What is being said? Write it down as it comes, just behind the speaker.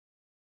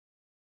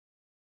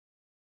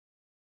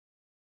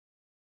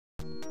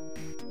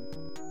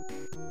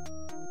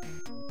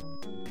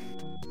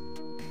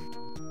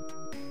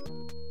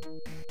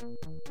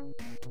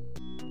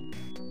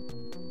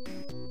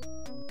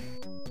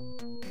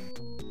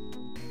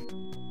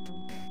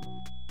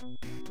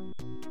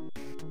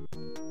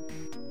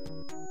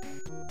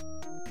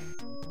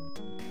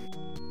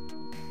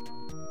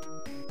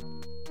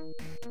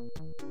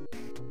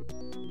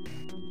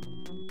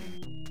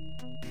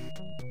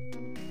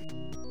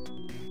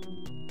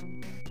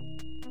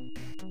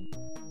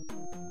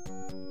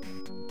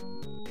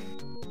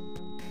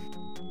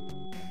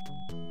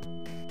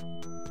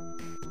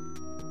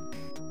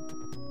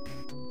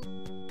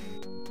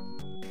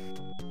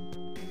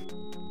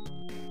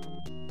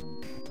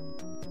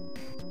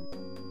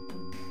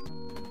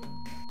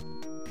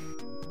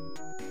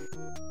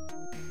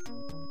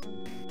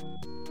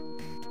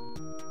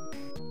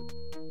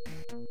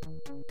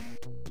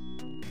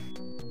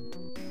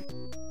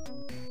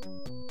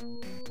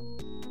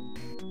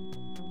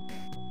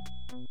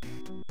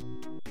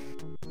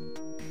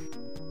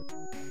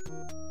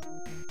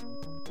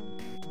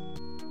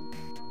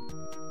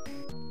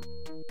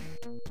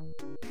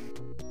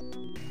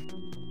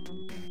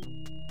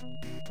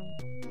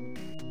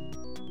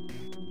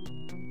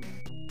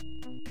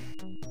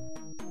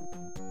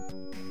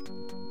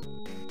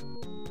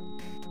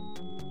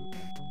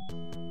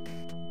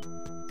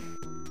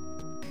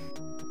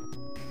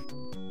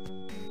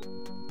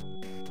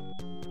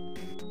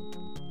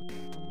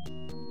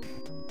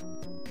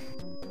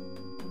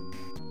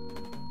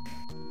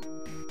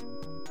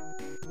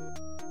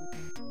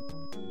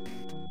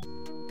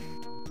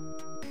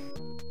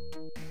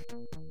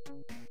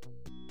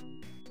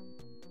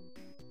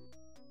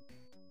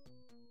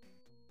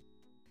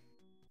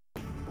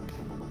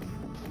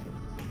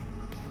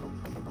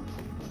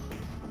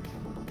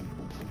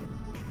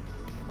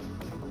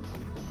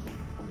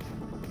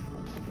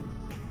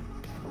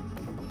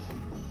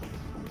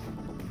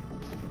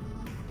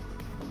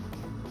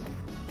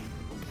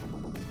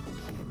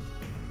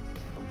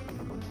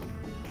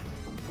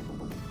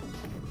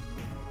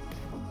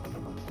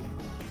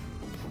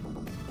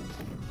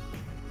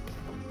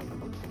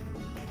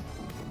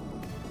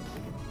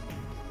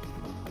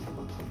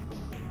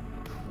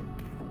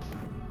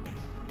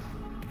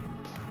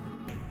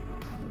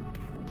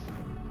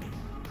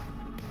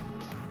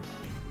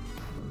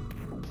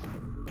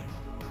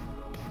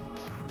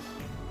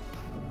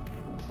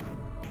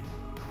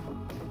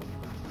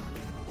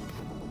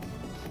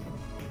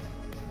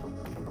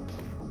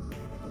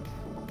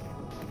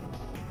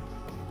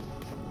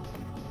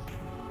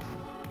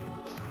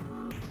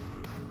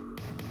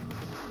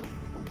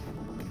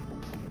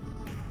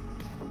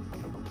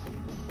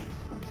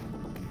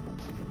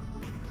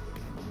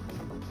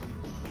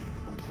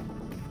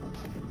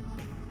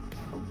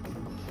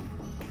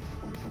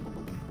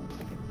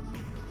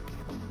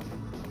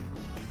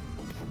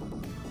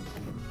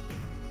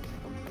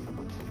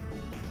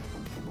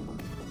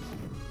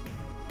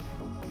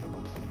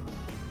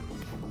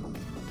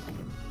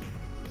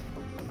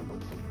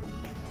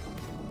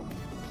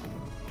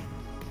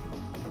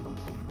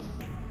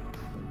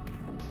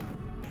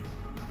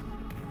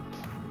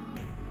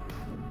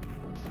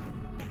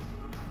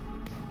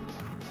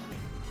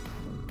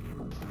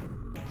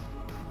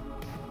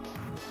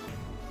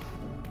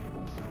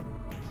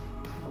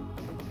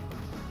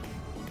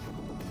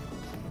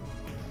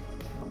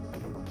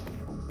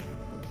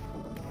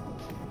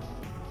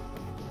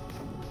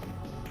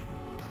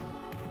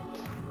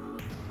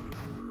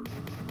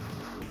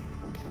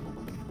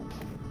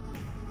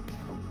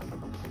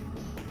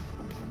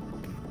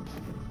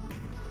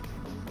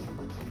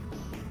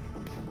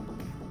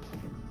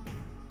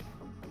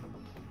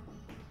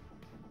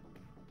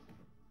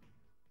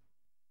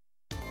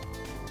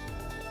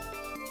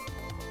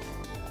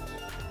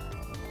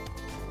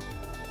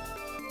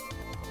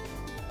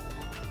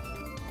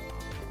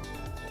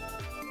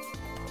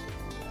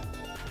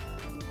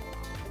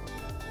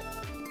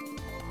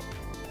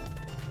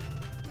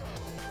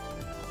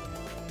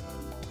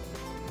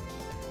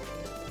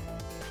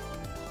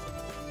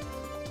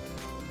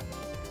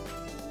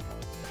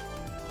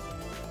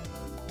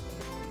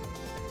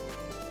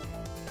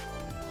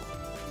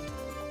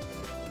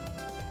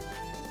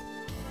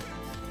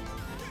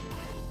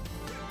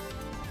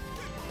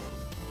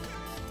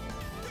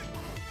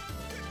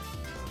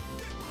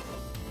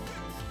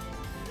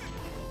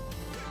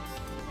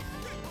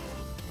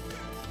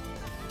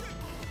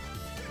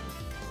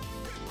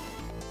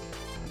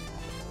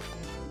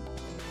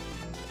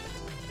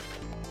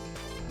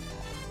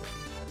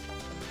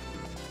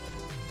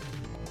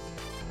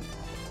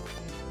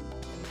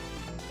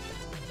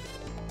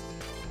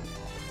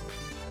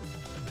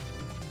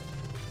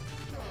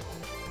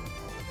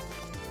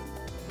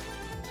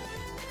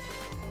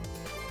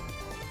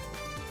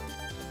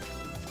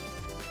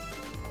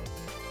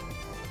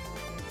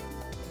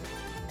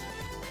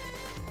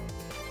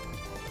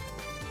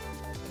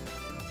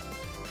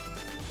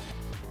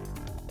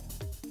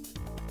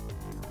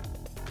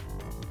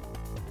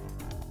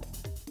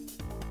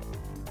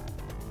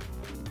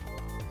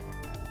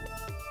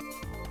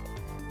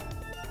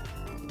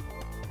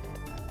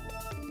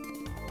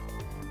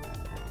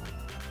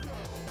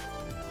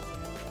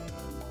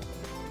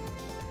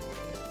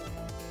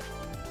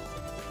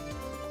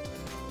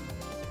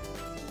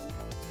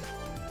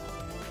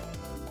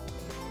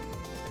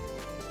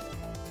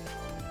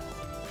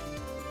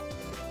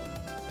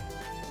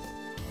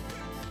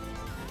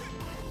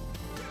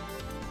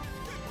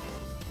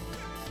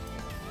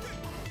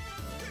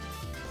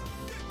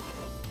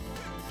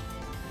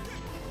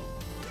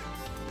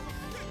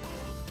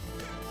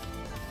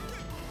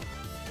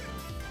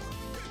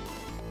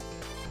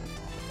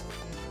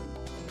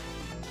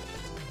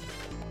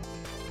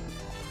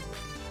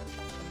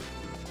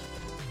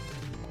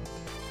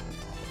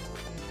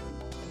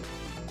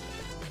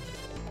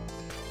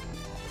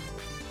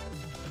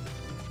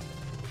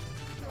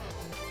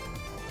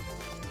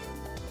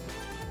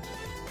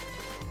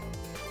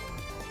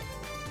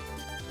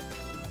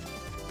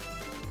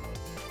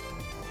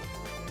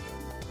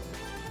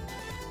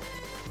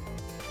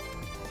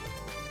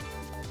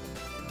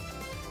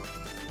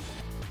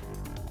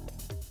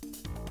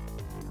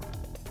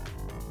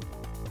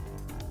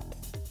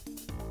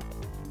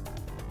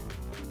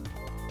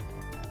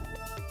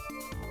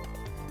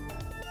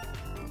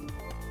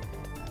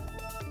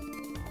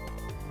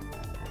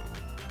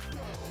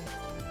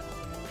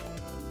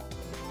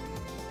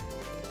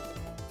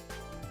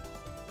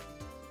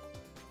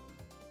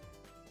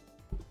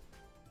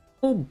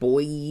Oh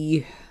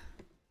boy.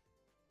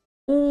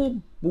 Oh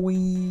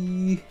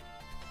boy.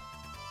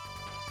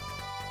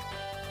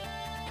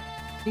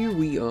 Here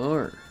we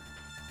are.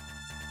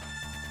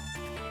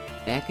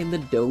 Back in the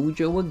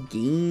dojo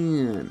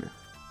again.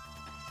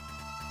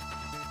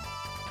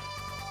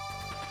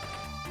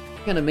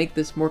 Gotta make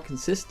this more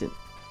consistent.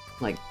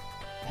 Like,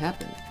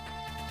 happen.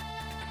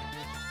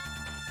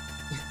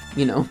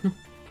 You know?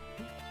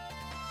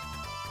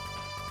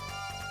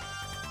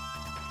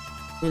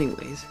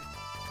 Anyways.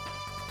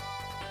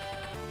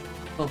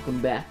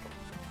 Welcome back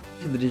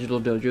to the Digital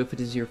Dojo if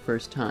it is your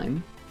first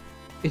time.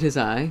 It is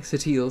I,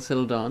 Satil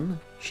Seldon,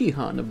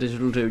 Shihan of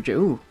Digital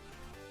Dojo.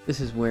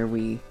 This is where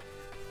we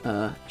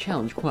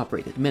challenge,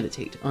 cooperate, and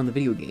meditate on the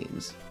video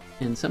games.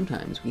 And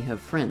sometimes we have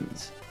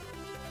friends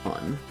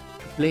on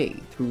to play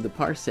through the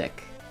Parsec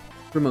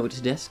remote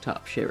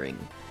desktop sharing.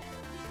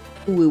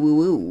 Woo woo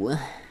woo.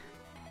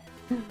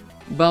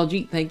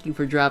 Baljeet, thank you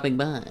for dropping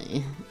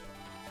by.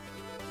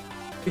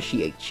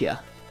 Appreciate ya.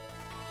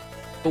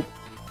 Oh,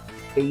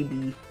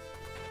 baby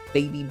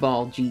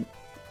Baljeet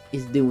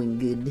is doing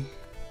good.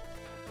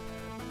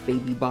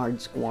 Baby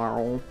Bard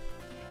Squirrel.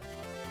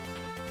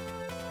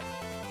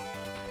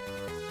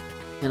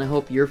 And I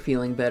hope you're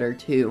feeling better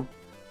too.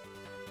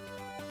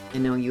 I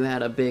know you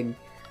had a big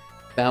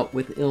bout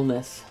with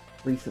illness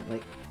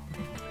recently.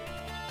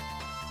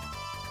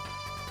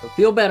 So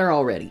feel better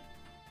already.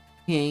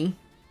 Okay?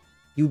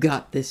 You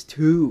got this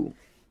too.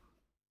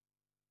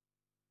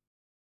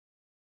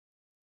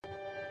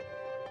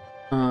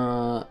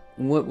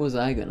 What was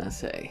I gonna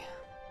say?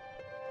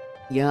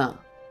 Yeah.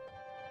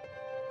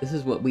 This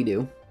is what we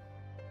do.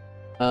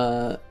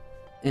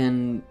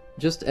 And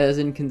just as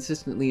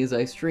inconsistently as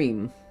I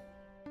stream,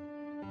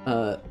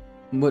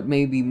 what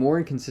may be more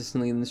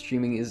inconsistently than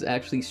streaming is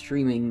actually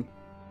streaming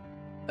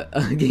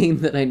a game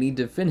that I need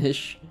to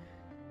finish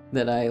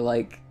that I,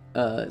 like,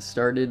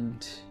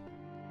 started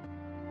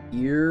a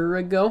year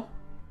ago?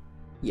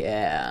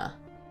 Yeah.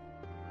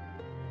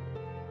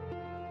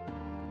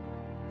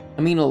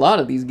 I mean, a lot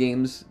of these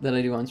games that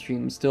I do on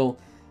stream still...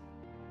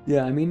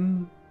 Yeah, I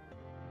mean...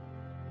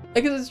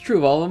 I guess it's true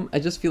of all of them. I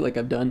just feel like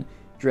I've done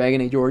Dragon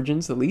Age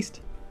Origins, at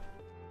least.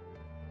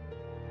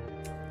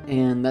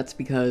 And that's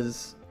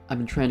because I've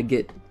been trying to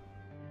get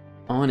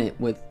on it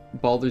with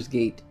Baldur's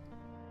Gate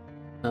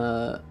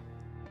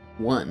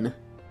 1.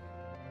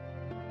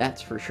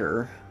 That's for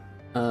sure.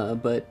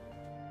 But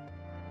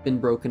been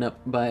broken up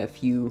by a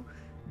few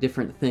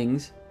different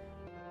things.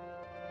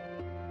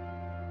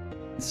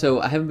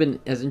 So I haven't been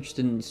as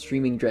interested in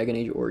streaming Dragon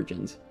Age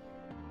Origins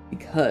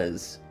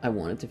because I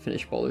wanted to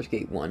finish Baldur's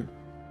Gate 1.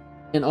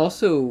 And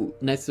also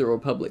Knights of the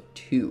Republic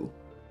 2.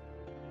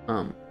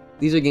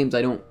 These are games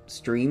I don't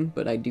stream,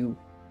 but I do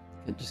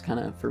just kind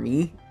of for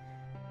me.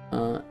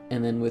 And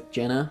then with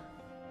Jenna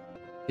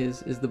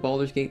is the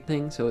Baldur's Gate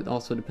thing, so it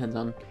also depends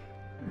on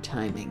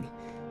timing.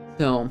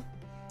 So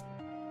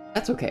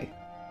that's okay.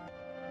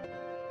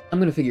 I'm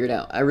gonna figure it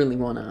out. I really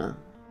wanna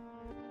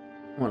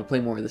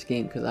play more of this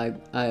game because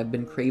I've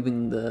been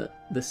craving the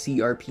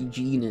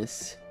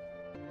CRPG-ness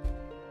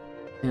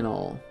and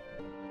all,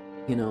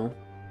 you know.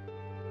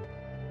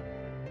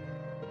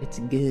 It's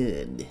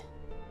good.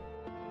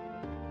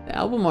 The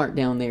album art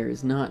down there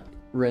is not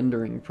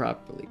rendering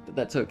properly, but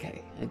that's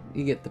okay.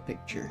 You get the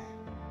picture.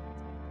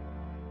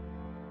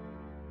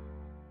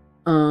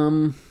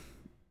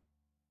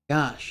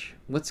 Gosh,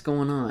 what's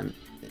going on?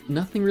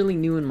 Nothing really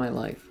new in my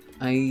life.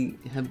 I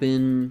have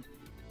been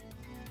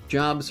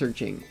job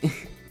searching.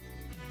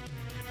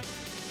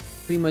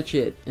 Pretty much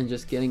it, and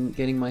just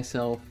getting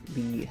myself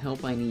the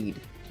help I need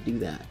to do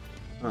that.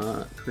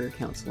 Career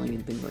counseling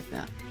and things like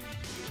that.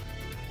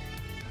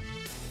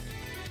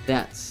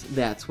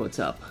 That's what's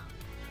up.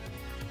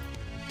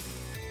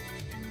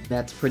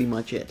 That's pretty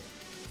much it.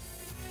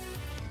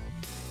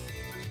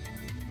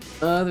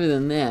 Other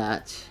than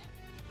that,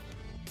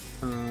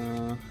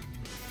 I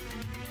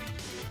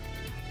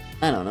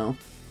don't know.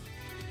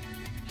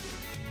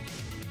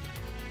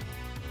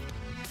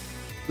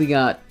 We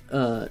got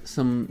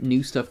some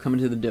new stuff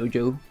coming to the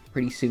dojo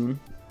pretty soon.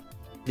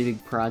 Pretty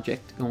big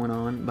project going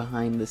on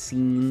behind the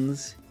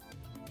scenes.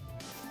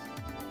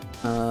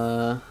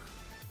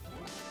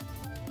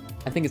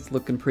 I think it's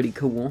looking pretty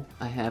cool,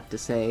 I have to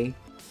say.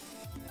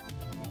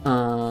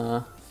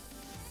 I'm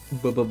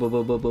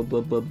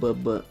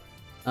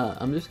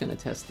just gonna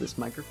test this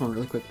microphone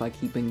really quick by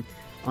keeping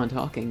on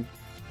talking.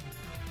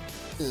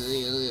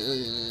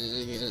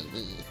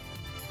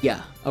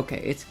 Yeah, okay,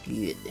 it's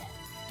good.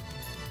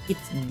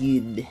 It's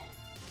good,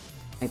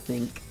 I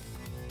think.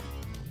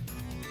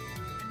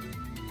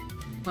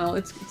 Well,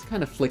 it's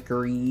kind of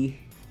flickery.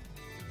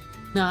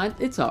 Nah,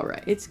 it's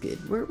alright. It's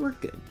good. We're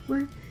good.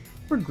 We're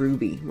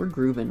groovy. We're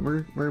grooving.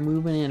 We're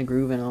moving and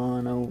grooving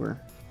on over.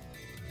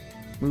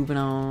 Moving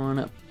on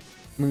up.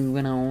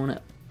 Moving on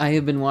up. I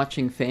have been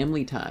watching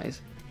Family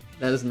Ties.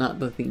 That is not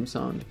the theme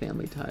song to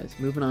Family Ties.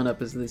 Moving on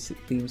up is the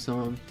theme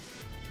song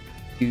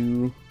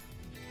to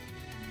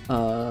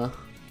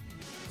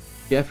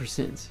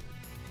Jeffersons.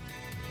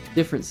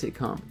 Different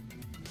sitcom.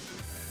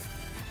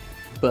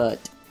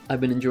 But I've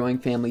been enjoying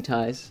Family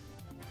Ties.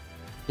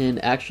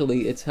 And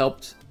actually, it's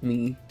helped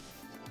me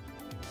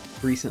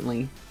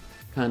recently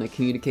kind of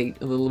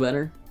communicate a little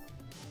better.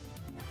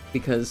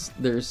 Because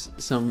there's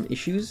some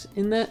issues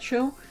in that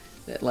show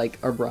that, like,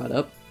 are brought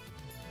up.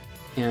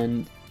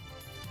 And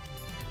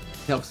it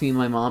helps me and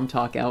my mom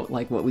talk out,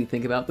 like, what we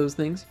think about those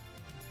things.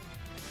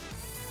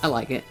 I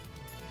like it.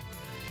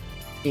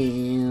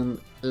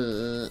 And,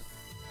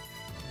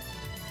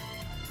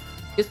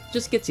 it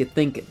just gets you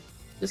thinking.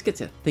 Just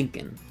gets you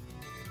thinking.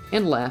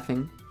 And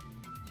laughing.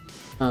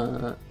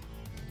 But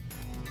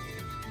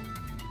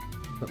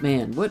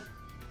man, what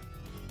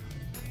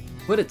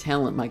a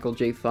talent Michael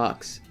J.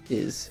 Fox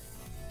is.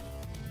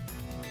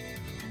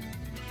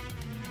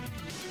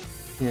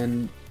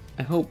 And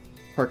I hope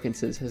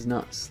Parkinson's has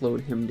not slowed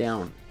him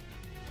down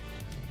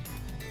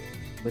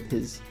with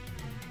his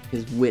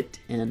wit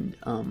and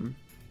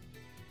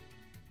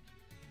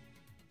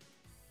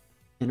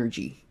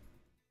energy.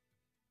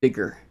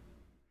 Bigger.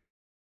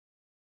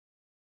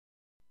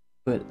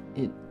 But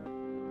it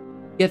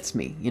gets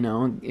me, you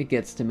know, it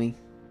gets to me.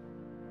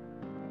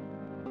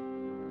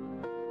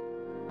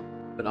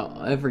 But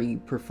every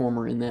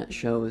performer in that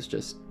show is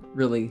just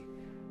really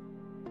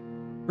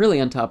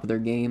on top of their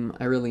game.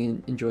 I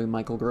really enjoy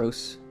Michael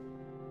Gross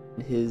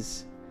and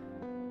his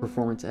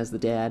performance as the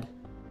dad,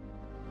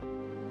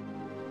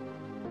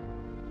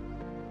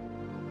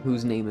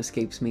 whose name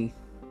escapes me.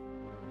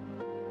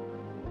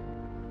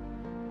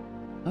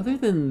 Other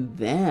than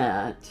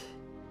that,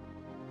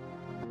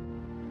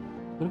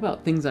 what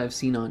about things I've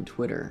seen on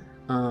Twitter?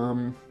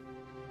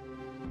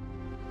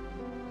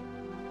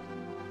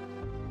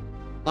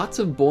 Lots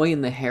of Boy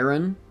and the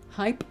Heron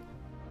hype,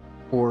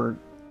 or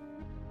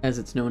as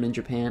it's known in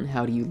Japan,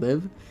 How Do You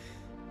Live?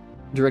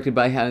 Directed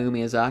by Hayao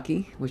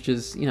Miyazaki, which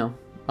is, you know,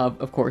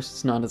 of course,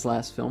 it's not his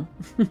last film.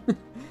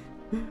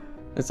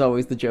 That's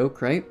always the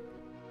joke, right?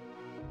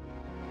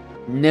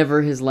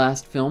 Never his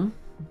last film.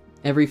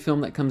 Every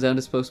film that comes out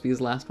is supposed to be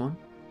his last one.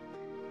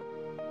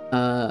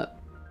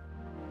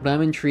 But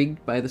I'm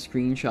intrigued by the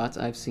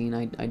screenshots I've seen.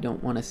 I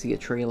don't want to see a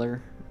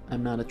trailer.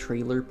 I'm not a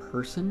trailer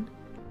person.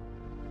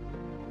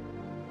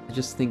 I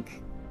just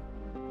think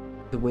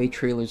the way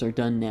trailers are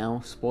done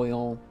now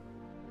spoil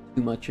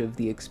too much of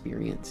the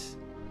experience.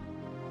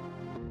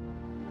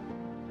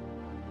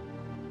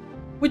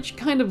 Which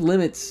kind of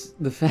limits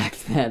the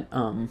fact that,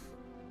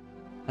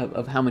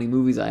 of how many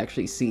movies I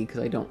actually see,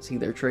 because I don't see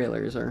their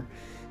trailers,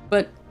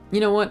 but, you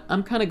know what,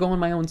 I'm kind of going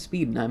my own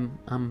speed, and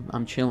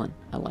I'm chilling.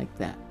 I like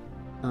that.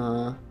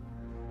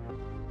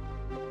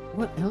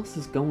 What else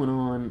is going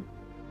on?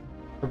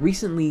 I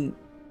recently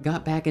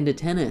got back into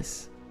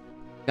tennis.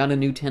 Got a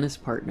new tennis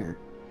partner.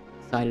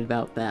 Excited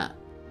about that.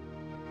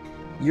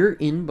 Your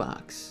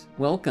inbox.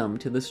 Welcome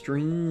to the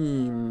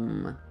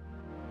stream.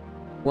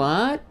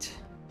 What?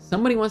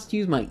 Somebody wants to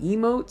use my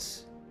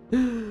emotes? I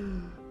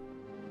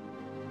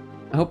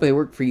hope they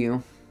work for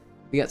you.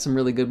 We got some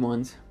really good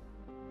ones.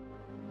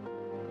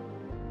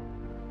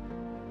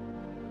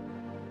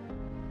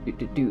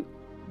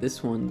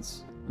 This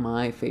one's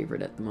my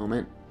favorite at the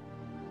moment,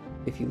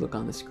 if you look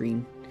on the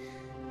screen.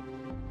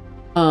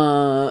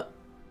 But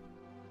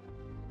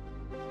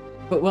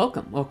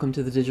welcome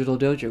to the Digital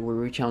Dojo, where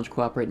we challenge,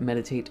 cooperate, and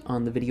meditate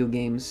on the video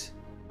games.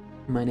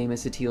 My name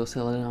is Satio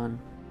Celadon,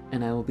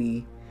 and I will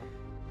be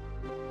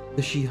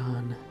the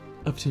Shihan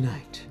of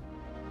tonight.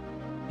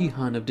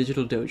 Shihan of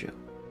Digital Dojo.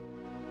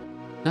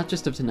 Not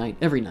just of tonight,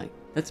 every night.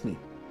 That's me.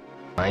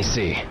 I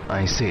see.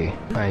 The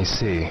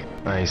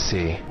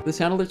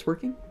sound alert's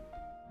working?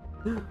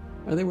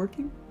 Are they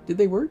working? Did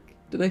they work?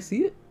 Did I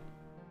see it?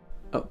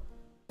 Oh.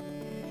 I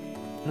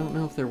don't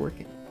know if they're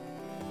working.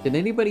 Did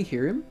anybody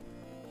hear him?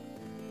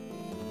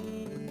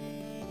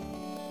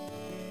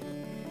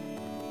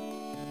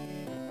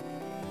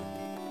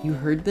 You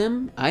heard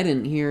them? I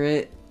didn't hear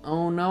it.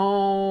 Oh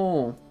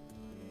no!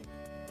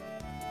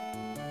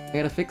 I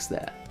gotta fix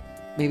that.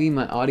 Maybe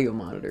my audio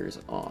monitor is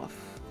off.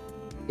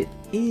 It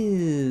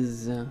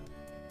is.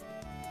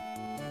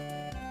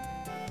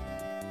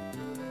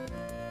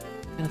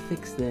 Gotta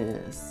fix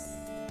this.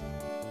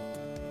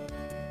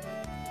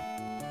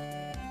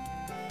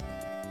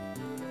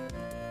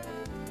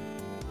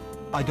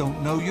 I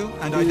don't know you,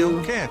 and I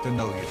don't care to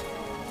know you.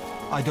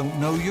 I don't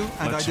know you,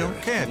 and I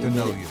don't care to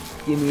know you.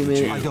 Give me a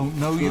minute. I don't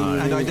know you,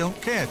 and I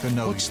don't care to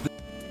know you.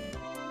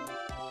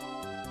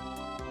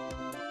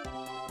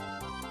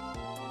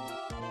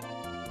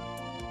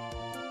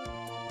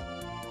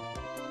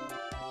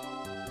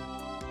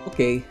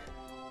 Okay.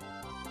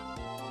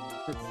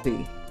 Let's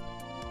see.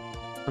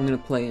 I'm gonna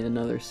play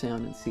another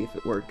sound and see if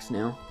it works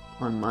now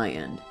on my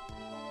end.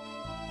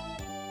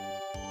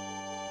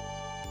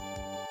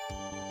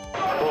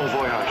 Bon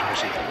voyage,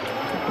 monsieur.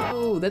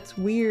 Oh, that's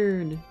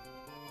weird.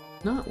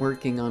 Not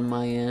working on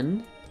my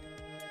end.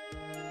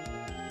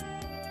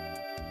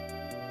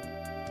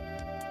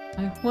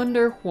 I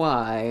wonder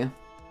why.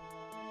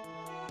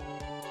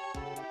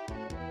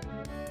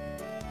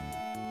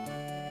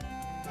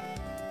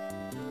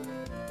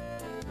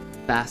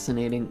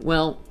 Fascinating.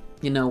 Well,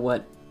 you know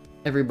what?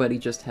 Everybody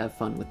just have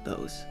fun with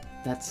those.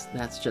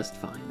 That's just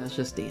fine. That's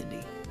just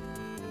dandy.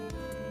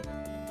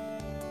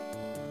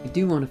 I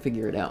do want to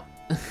figure it out.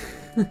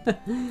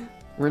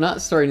 We're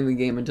not starting the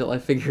game until I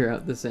figure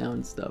out the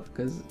sound stuff,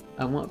 because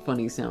I want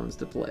funny sounds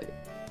to play.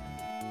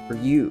 For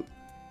you.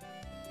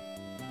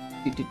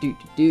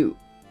 Do.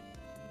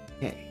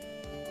 Okay.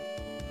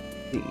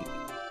 Let's see.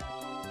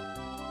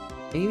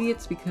 Maybe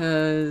it's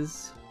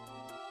because...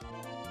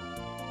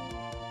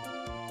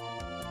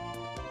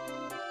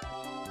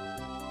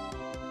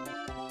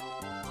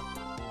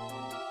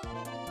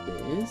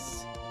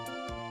 this...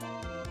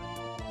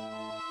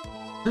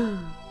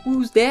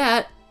 Who's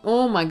that?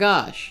 Oh my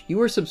gosh, you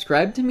were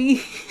subscribed to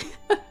me?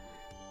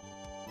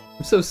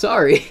 I'm so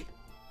sorry.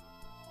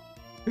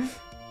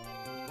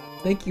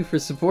 Thank you for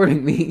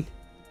supporting me.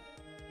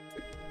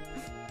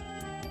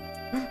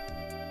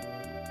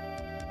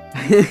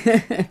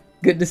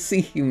 Good to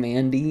see you,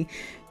 Mandy.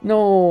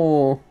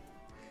 No.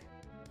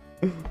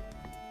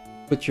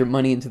 Put your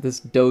money into this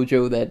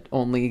dojo that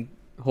only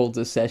holds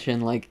a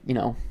session, like, you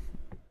know,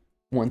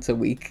 once a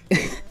week.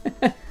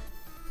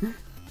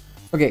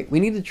 Okay, we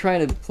need to try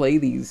to play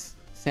these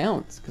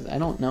sounds, because I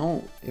don't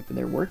know if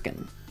they're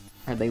working.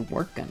 Are they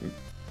working?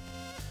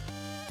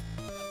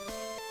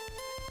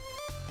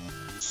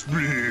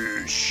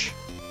 Splish!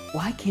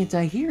 Why can't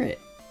I hear it?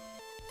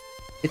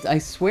 I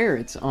swear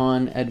it's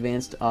on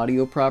advanced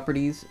audio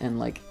properties, and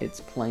like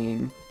it's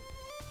playing.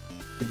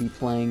 It'd be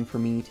playing for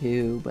me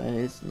too, but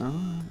it's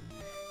not.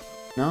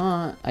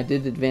 Not. I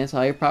did advanced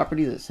audio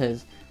properties. It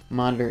says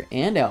monitor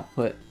and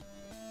output.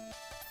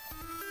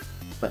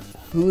 But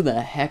who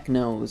the heck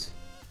knows?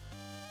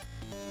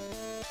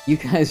 You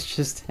guys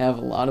just have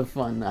a lot of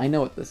fun. I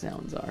know what the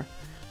sounds are.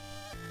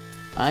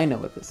 I know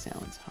what the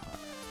sounds are.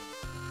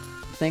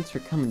 Thanks for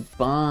coming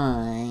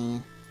by.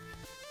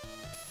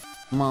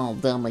 Mal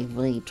dummy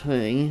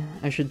VT.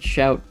 I should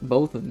shout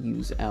both of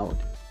yous out.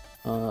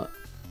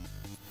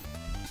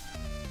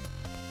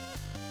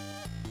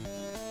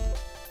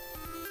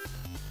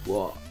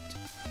 What?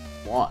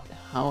 What?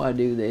 How I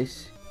do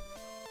this?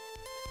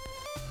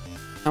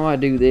 How I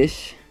do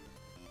this?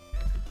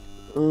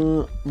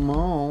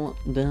 Mal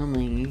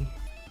dummy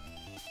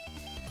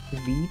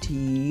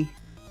VT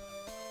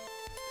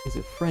is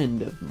a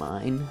friend of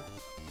mine.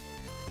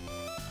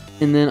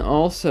 And then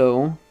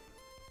also,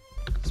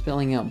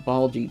 spelling out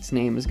Baljeet's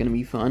name is gonna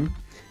be fun.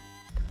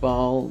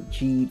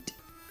 Baljeet.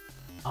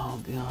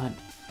 Oh god.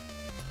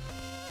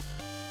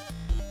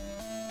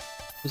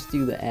 Just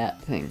do the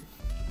 @ thing.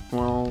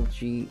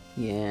 Baljeet.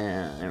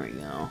 Yeah, there we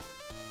go.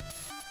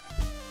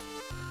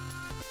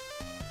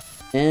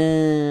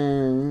 Yay.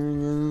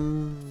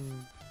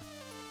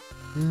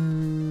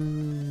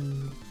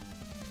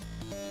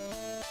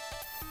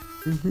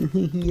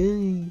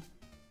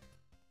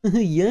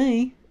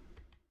 Yay.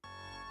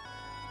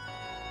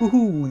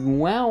 Ooh,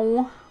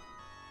 wow.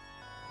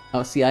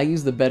 Oh, see, I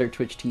use the better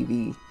Twitch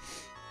TV.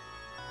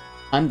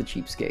 I'm the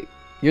cheapskate.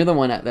 You're the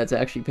one that's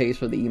actually pays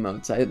for the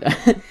emotes.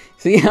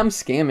 See, I'm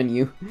scamming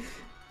you.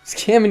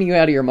 Scamming you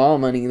out of your mall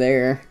money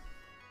there.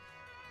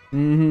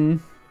 Mm-hmm.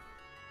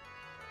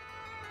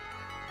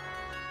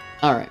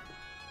 Alright.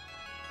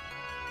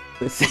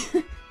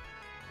 Listen.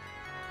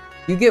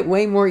 You get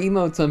way more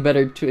emotes on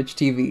better Twitch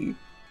TV.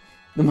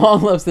 The mall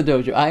loves the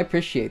dojo. I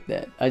appreciate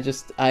that.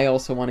 I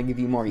also want to give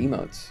you more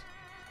emotes.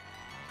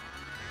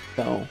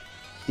 So,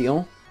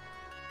 deal?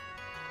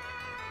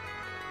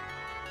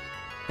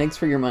 Thanks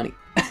for your money.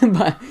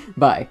 Bye.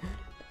 Bye.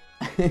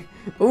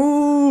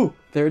 Ooh!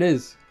 There it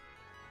is.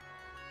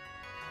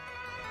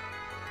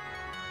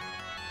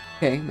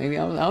 Okay, maybe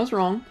I was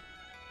wrong.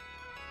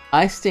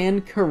 I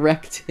stand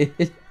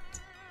corrected.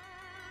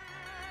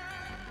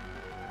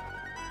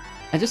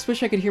 I just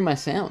wish I could hear my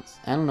sounds.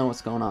 I don't know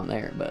what's going on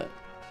there, but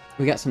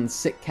we got some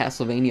sick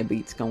Castlevania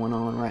beats going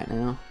on right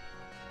now.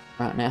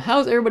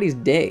 How's everybody's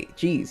day?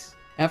 Jeez.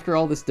 After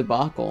all this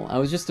debacle, I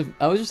was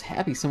just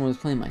happy someone was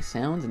playing my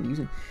sounds and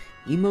using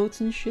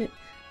emotes and shit.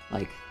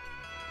 Like,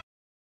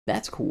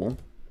 that's cool.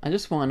 I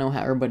just want to know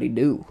how everybody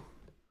do.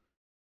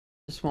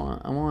 I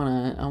want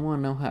to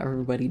know how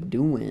everybody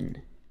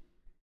doing.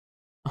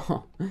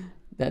 Oh,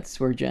 that's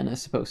where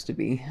Jenna's supposed to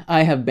be.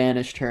 I have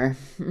banished her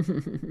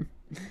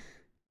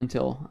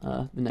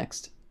until the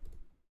next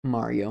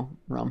Mario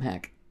ROM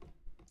hack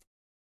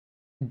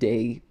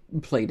day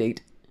playdate.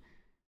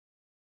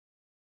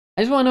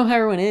 I just want to know how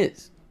everyone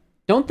is.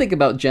 Don't think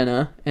about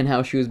Jenna and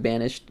how she was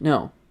banished.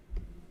 No.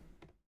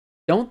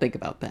 Don't think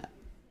about that.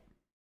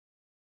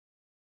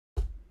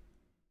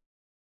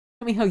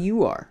 Tell me how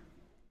you are.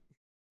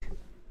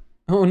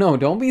 Oh no,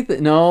 don't be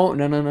no,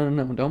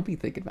 don't be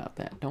thinking about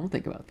that. Don't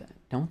think about that.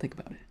 Don't think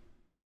about it.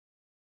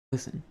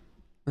 Listen,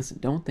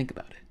 don't think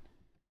about it.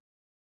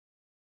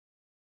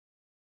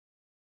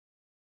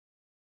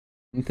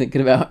 I'm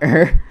thinking about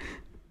her.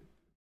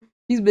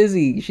 She's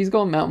busy. She's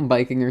going mountain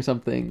biking or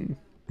something.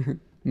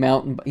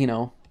 Mountain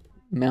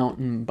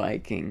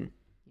biking.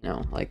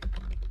 Like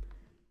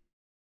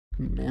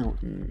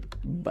mountain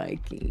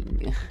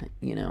biking.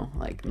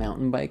 Like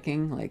mountain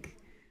biking. Like,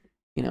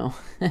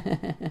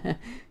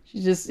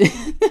 she's just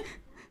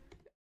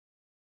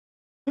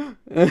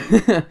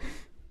Alright,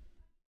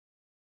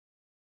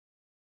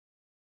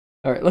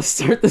 let's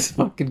start this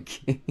fucking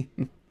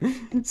game.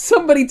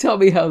 Somebody tell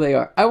me how they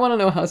are. I want to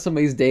know how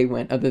somebody's day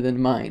went other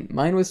than mine.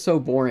 Mine was so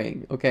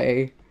boring,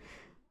 okay?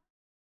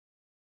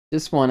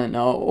 Just want to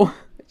know.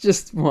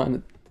 Just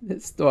want to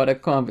start a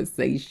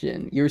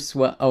conversation. You're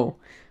swell. Oh,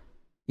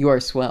 you are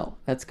swell.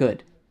 That's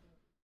good.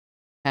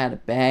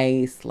 Had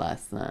bass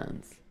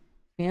lessons.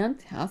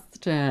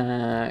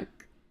 Fantastic.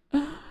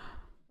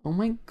 Oh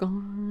my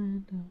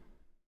god.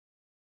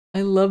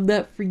 I love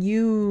that for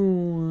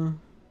you.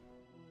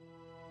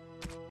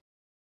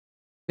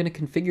 I'm gonna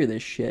configure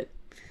this shit.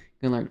 I'm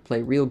gonna learn to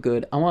play real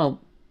good. I wanna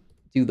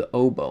do the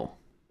oboe.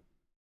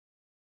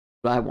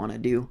 What I wanna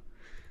do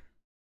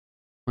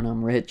when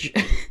I'm rich.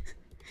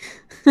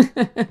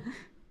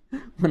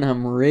 When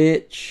I'm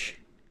rich.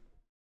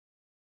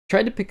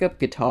 Tried to pick up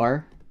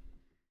guitar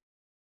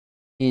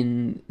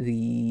in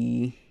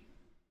the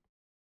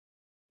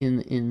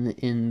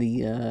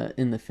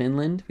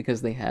Finland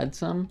because they had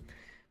some,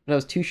 but I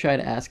was too shy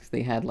to ask if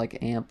they had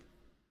like amp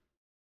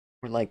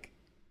or like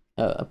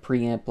a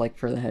preamp like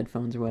for the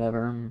headphones or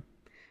whatever.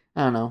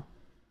 I don't know.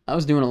 I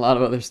was doing a lot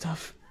of other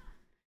stuff.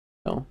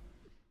 So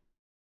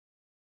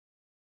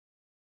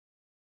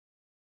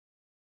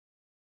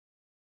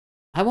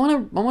I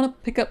wanna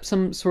pick up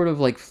some sort of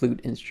like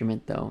flute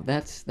instrument though.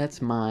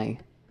 That's my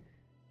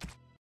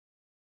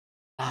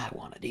I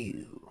wanna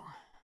do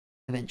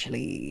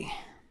eventually.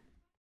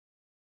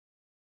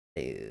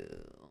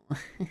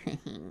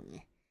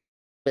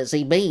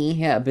 Busy bee,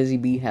 yeah, busy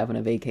bee having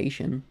a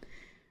vacation.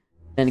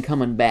 Then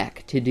coming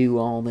back to do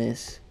all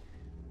this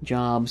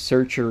job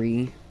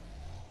searchery.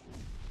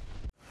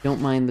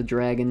 Don't mind the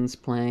dragons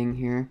playing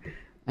here.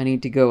 I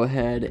need to go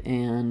ahead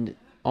and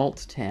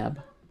alt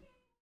tab.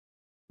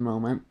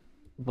 Moment.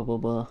 Blah blah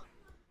blah.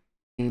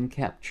 Game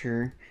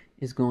capture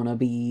is gonna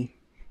be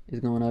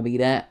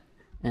that.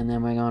 And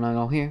then we're gonna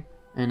go here.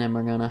 And then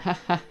we're gonna ha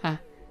ha ha.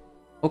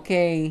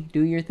 Okay,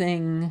 do your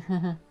thing.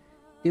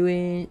 Do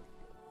it.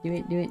 Do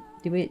it, do it,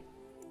 do it.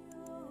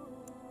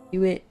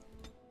 Do it.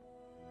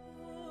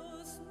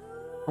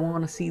 I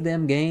wanna see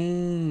them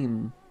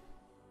game.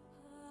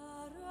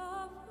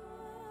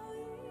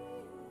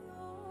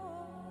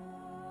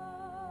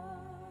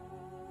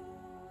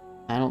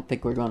 I don't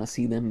think we're gonna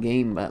see them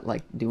game, but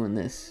like doing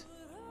this.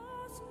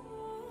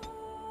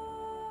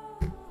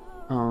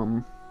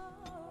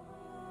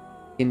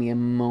 Give me a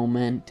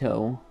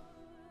momento.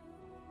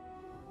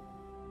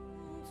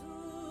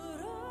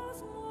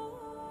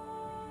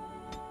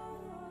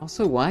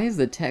 Also, why is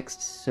the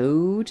text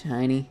so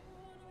tiny?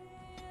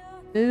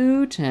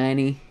 So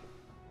tiny.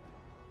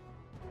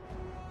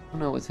 I don't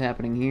know what's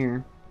happening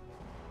here.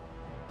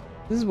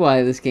 This is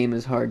why this game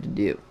is hard to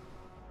do.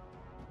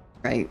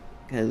 Right?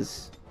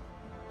 Because...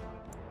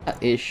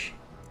 Ish.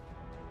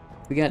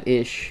 We got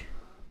Ish.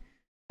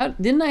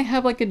 Didn't I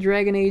have like a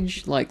Dragon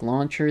Age like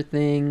launcher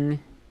thing?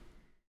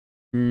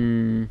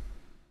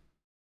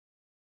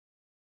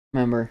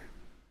 Remember.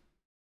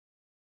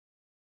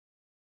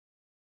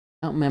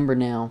 I don't remember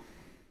now.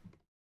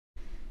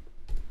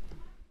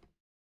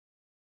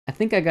 I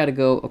think I gotta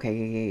go.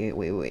 Okay,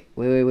 wait.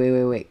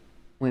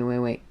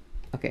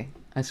 Okay,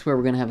 I swear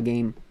we're gonna have a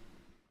game.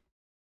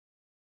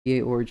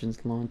 EA Origins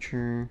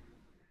launcher.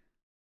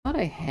 I thought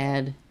I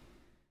had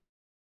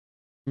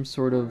some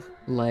sort of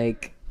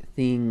like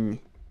thing.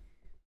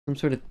 Some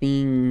sort of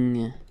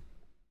thing.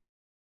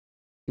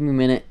 Give me a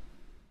minute.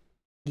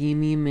 Give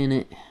me a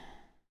minute.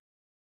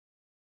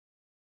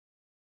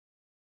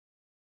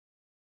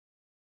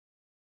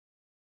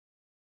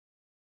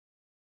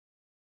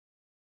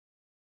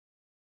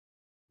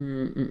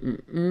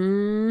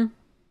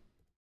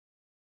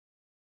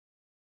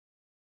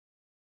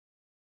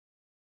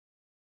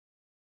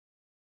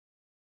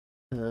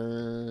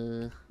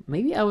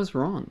 Maybe I was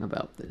wrong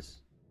about this.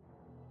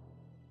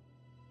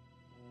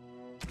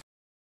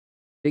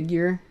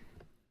 Figure.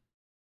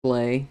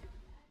 Play.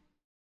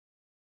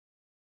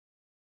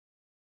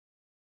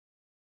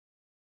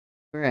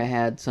 Where I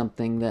had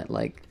something that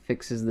like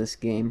fixes this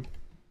game.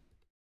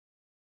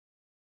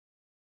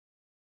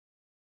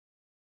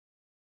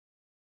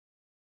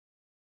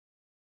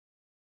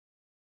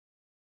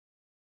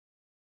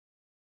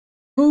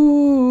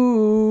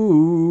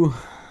 Ooh.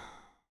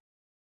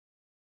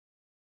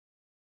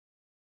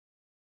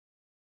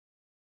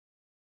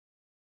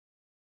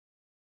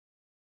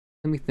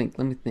 Let me think.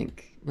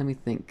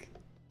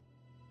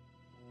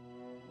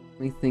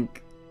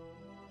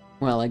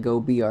 While I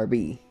go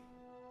BRB.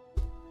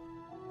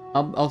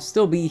 I'll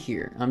still be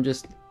here. I'm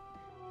just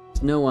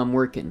know I'm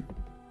working.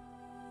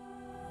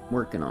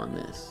 Working on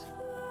this.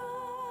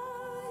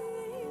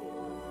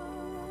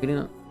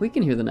 We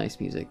can hear the nice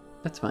music.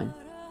 That's fine.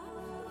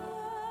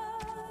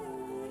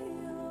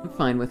 I'm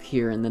fine with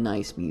hearing the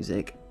nice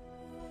music.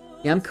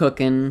 Yeah, I'm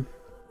cooking.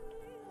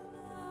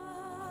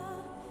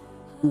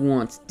 Who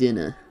wants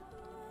dinner?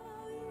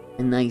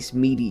 A nice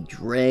meaty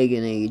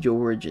Dragon Age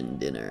Origin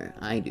dinner.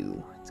 I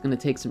do. It's gonna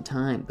take some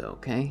time though,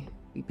 okay?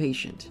 Be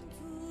patient.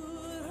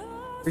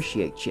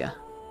 Appreciate ya.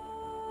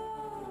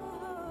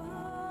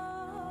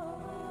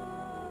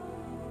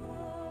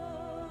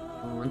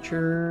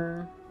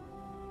 Launcher.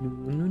 No,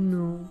 no,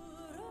 no.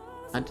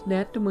 Not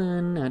that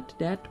one, not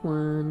that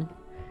one.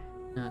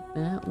 Not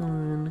that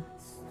one.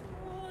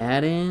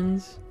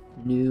 Add-ins.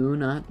 No,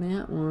 not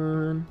that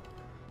one.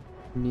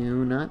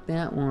 No, not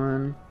that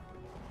one.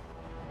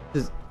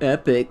 This is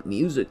epic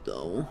music,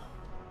 though.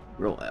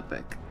 Real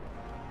epic.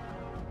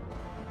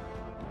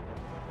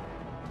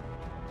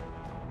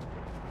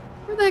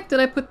 Where the heck did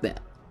I put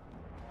that?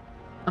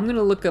 I'm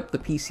gonna look up the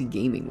PC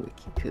Gaming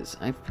Wiki, because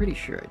I'm pretty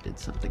sure I did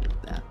something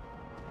with that.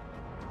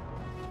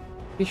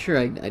 Pretty sure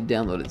I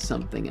downloaded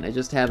something, and I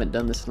just haven't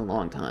done this in a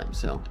long time,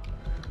 so...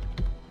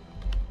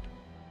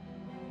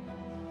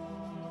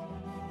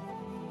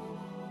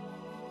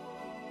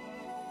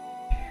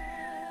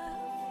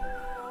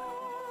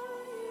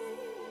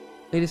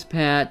 Latest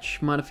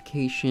patch,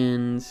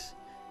 modifications,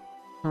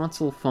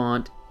 console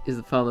font is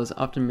the file that is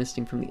often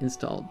missing from the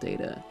install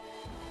data.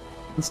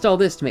 Install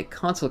this to make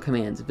console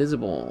commands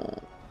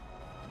visible.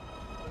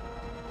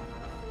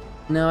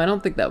 No, I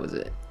don't think that was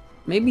it.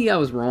 Maybe I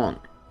was wrong.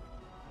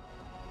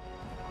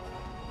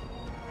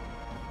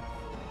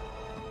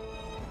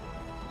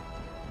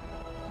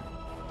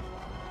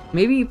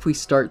 Maybe if we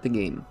start the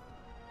game,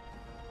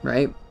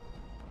 right?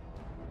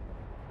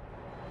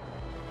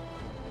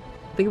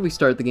 I think if we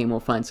start the game,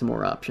 we'll find some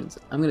more options.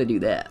 I'm gonna do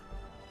that.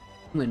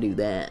 I'm gonna do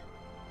that.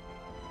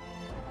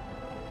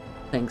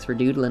 Thanks for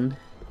doodling.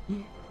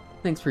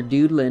 Thanks for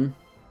doodling.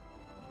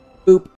 Boop.